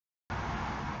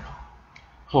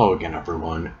Hello again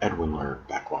everyone, Edwin Learnard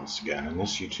back once again. In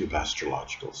this YouTube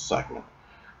astrological segment,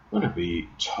 I'm going to be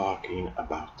talking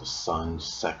about the Sun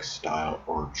sextile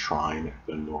or trine,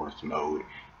 the North Node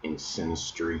in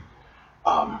Synastry.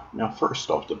 Now first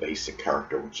off, the basic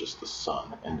character, which is the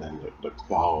Sun, and then the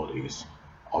qualities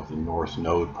of the North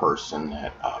Node person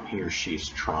that he or she is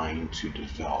trying to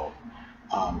develop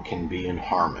can be in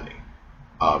harmony.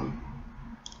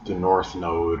 The North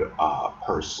Node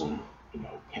person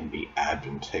can be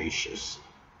advantageous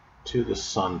to the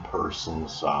Sun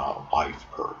person's life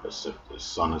purpose. If the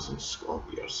Sun is in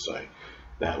Scorpio, say,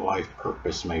 that life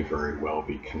purpose may very well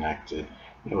be connected,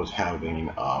 with having,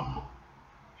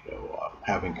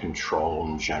 having control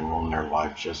in general in their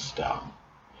life, just,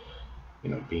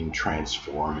 being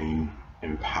transforming,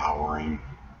 empowering,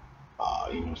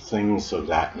 things of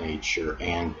that nature.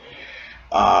 And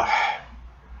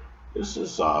this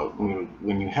is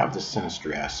when you have the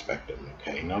Synastry aspect of it.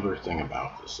 Okay, another thing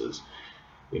about this is,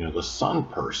 the Sun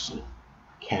person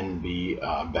can be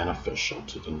beneficial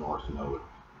to the North Node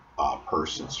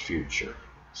person's future.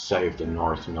 Say if the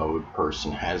North Node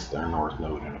person has their North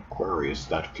Node in Aquarius,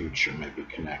 that future may be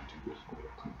connected with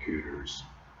computers,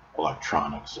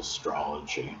 electronics,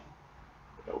 astrology,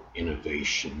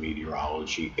 innovation,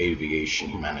 meteorology, aviation,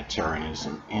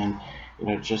 humanitarianism, and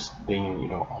just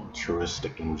being,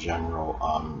 altruistic in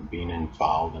general, being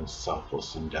involved in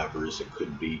selfless endeavors. It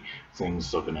could be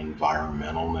things of an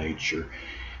environmental nature.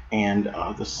 And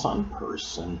the Sun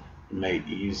person may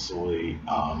easily,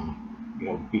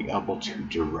 be able to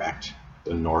direct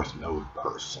the North Node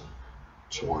person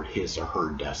toward his or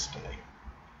her destiny.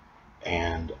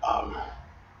 And,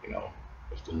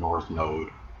 if the North Node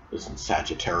is in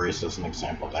Sagittarius, as an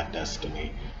example, that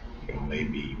destiny, may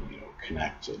be,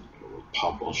 connected with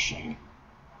publishing,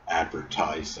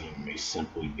 advertising, may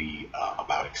simply be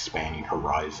about expanding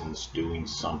horizons, doing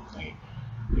something,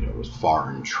 with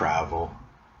foreign travel.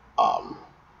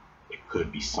 It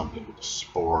could be something with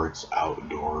sports,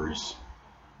 outdoors,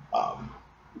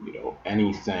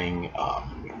 anything,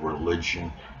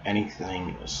 religion,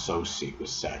 anything associated with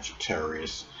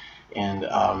Sagittarius. And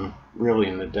really,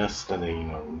 in the destiny,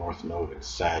 North Node and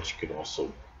Sag could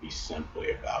also be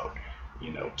simply about,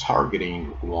 targeting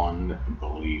one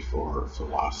belief or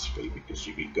philosophy, because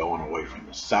you'd be going away from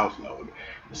the South Node.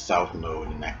 The South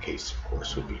Node, in that case, of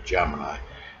course, would be Gemini,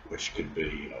 which could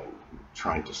be,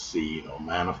 trying to see,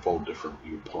 manifold different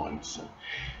viewpoints.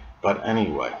 But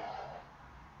anyway,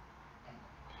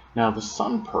 now the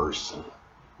Sun person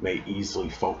may easily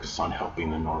focus on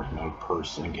helping the North Node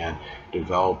person, again,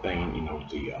 developing,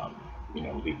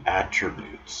 the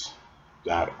attributes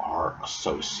that are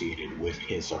associated with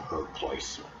his or her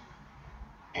placement.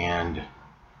 And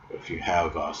if you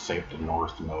have, say, if the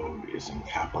North Node is in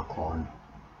Capricorn,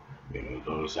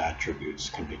 those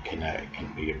attributes can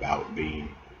be about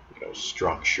being,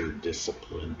 structured,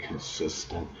 disciplined,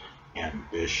 consistent,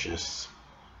 ambitious,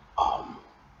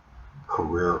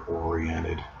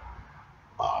 career-oriented,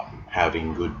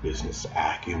 having good business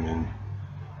acumen,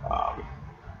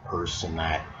 person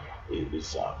that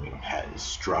is has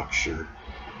structure,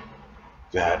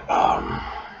 that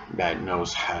that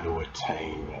knows how to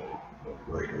attain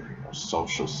greater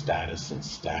social status and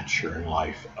stature in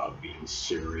life, being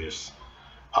serious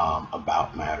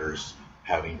about matters,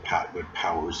 having good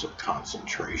powers of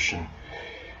concentration.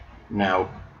 Now,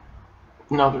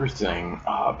 another thing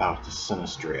about the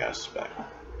Synastry aspect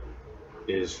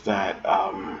is that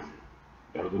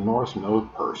the North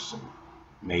Node person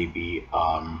may be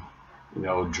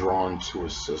drawn to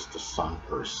assist the Sun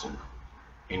person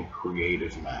in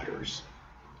creative matters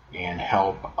and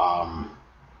help,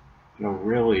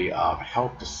 really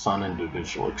help the Sun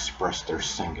individual express their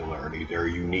singularity, their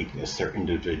uniqueness, their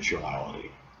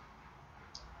individuality.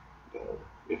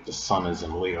 If the Sun is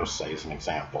in Leo, say, as an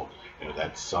example,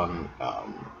 that Sun,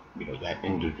 that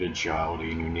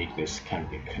individuality and uniqueness can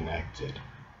be connected,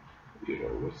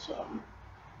 with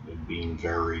being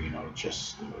very,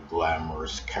 just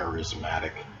glamorous,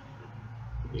 charismatic,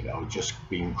 just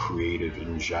being creative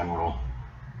in general,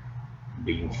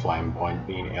 being flamboyant,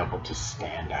 being able to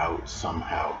stand out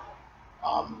somehow.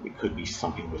 It could be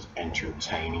something with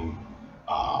entertaining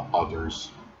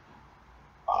others,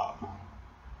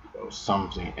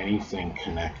 anything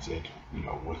connected,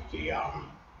 with the,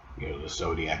 the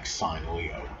zodiac sign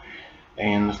Leo.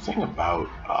 And the thing about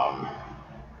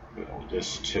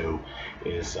this too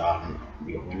is,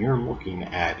 when you're looking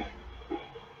at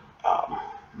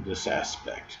this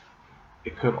aspect,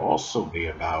 it could also be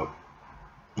about,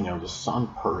 the Sun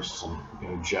person,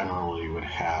 generally would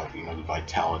have, the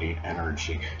vitality and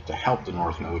energy to help the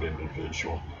North Node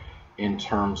individual in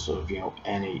terms of,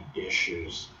 any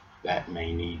issues that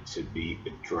may need to be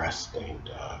addressed and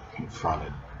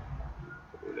confronted.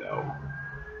 You know,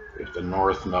 if the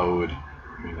North Node,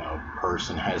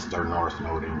 person has their North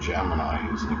Node in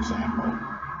Gemini, as an example,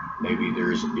 maybe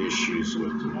there's issues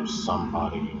with,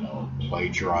 somebody,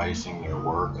 plagiarizing their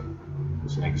work,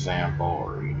 as an example,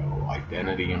 or,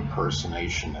 identity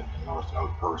impersonation, that the North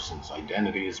Node person's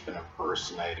identity has been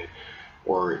impersonated.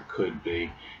 Or it could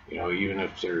be, even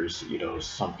if there's,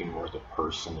 something where the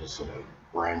person is,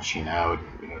 branching out,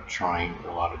 trying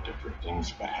a lot of different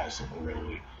things, but hasn't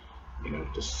really,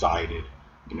 decided,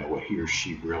 what he or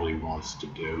she really wants to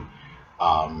do.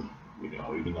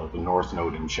 Even though the North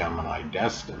Node in Gemini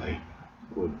destiny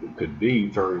could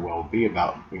very well be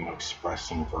about,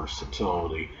 expressing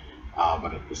versatility,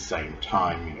 but at the same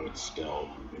time, it's still,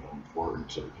 important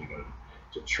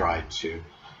to try to,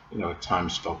 at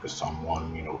times focus on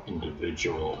one,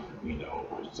 individual,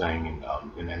 thing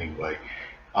in any way.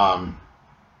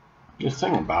 The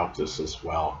thing about this as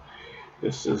well,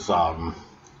 this is, the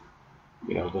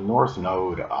North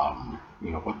Node,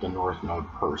 what the North Node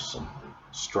person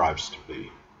strives to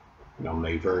be,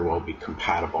 may very well be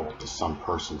compatible with the Sun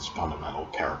person's fundamental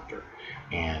character.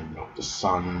 And if the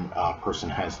Sun person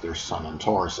has their Sun in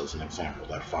Taurus, as an example,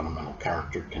 that fundamental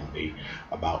character can be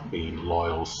about being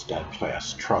loyal,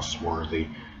 steadfast, trustworthy,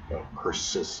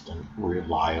 persistent,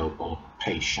 reliable,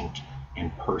 patient,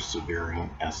 and persevering,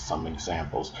 as some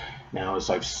examples. Now, as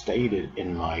I've stated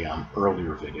in my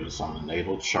earlier videos on the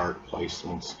natal chart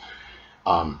placements,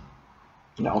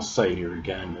 and I'll say here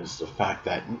again, is the fact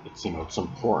that it's it's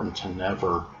important to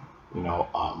never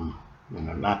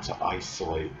not to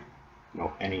isolate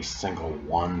any single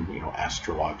one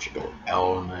astrological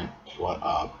element,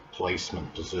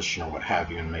 placement, position, or what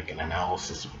have you, and make an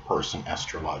analysis of a person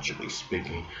astrologically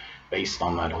speaking based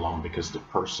on that alone, because the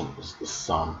person is the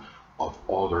sum of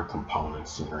all their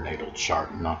components in their natal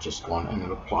chart, and not just one. And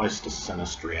it applies to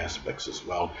synastry aspects as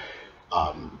well.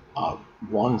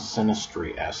 One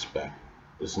synastry aspect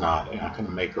is not going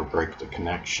to make or break the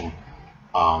connection.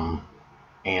 And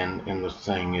the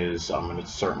thing is, and it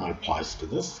certainly applies to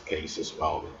this case as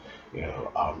well,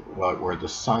 where the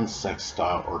Sun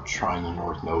sextile or trine the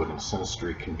North Node in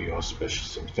synastry can be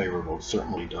auspicious and favorable, it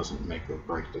certainly doesn't make or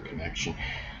break the connection.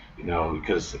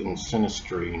 Because in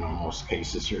synastry, in most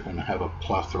cases, you're going to have a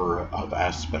plethora of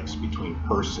aspects between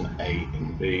person A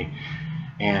and B.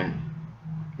 And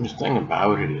the thing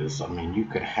about it is, you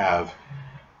could have,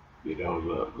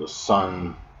 the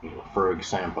Sun, for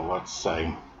example, let's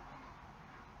say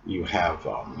you have,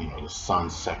 the Sun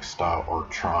sextile or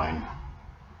trine,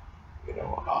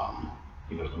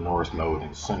 the North Node in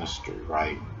synastry,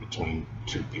 right, between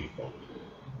two people.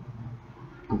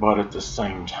 But at the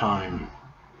same time,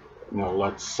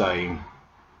 let's say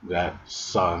that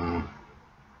Sun,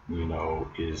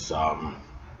 is,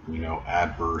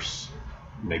 adverse,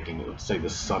 let's say the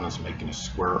Sun is making a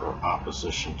square or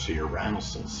opposition to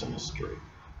Uranus in synastry.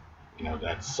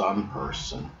 That Sun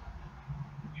person,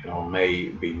 may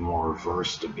be more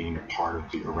averse to being a part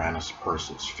of the Uranus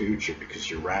person's future, because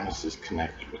Uranus is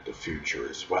connected with the future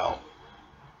as well.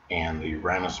 And the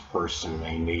Uranus person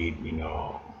may need,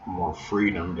 more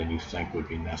freedom than you think would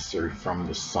be necessary from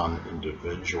the Sun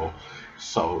individual.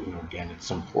 So, again, it's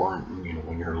important,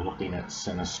 when you're looking at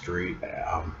synastry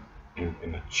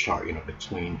in a chart,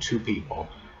 between two people,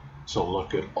 to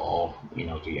look at all,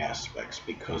 the aspects,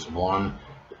 because one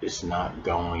is not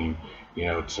going,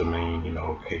 to mean,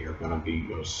 okay, you're going to be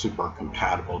super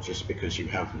compatible just because you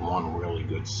have one really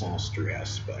good synastry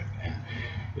aspect. And,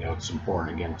 it's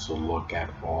important, again, to look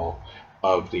at all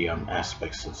of the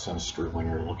aspects in synastry when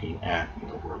you're looking at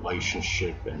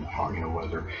relationship and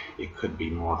whether it could be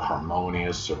more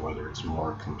harmonious or whether it's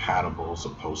more compatible as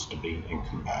opposed to being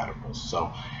incompatible.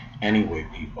 So anyway,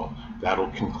 people,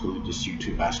 that'll conclude this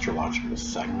YouTube astrological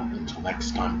segment. Until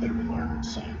next time, Edwin Learnard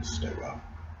saying stay well.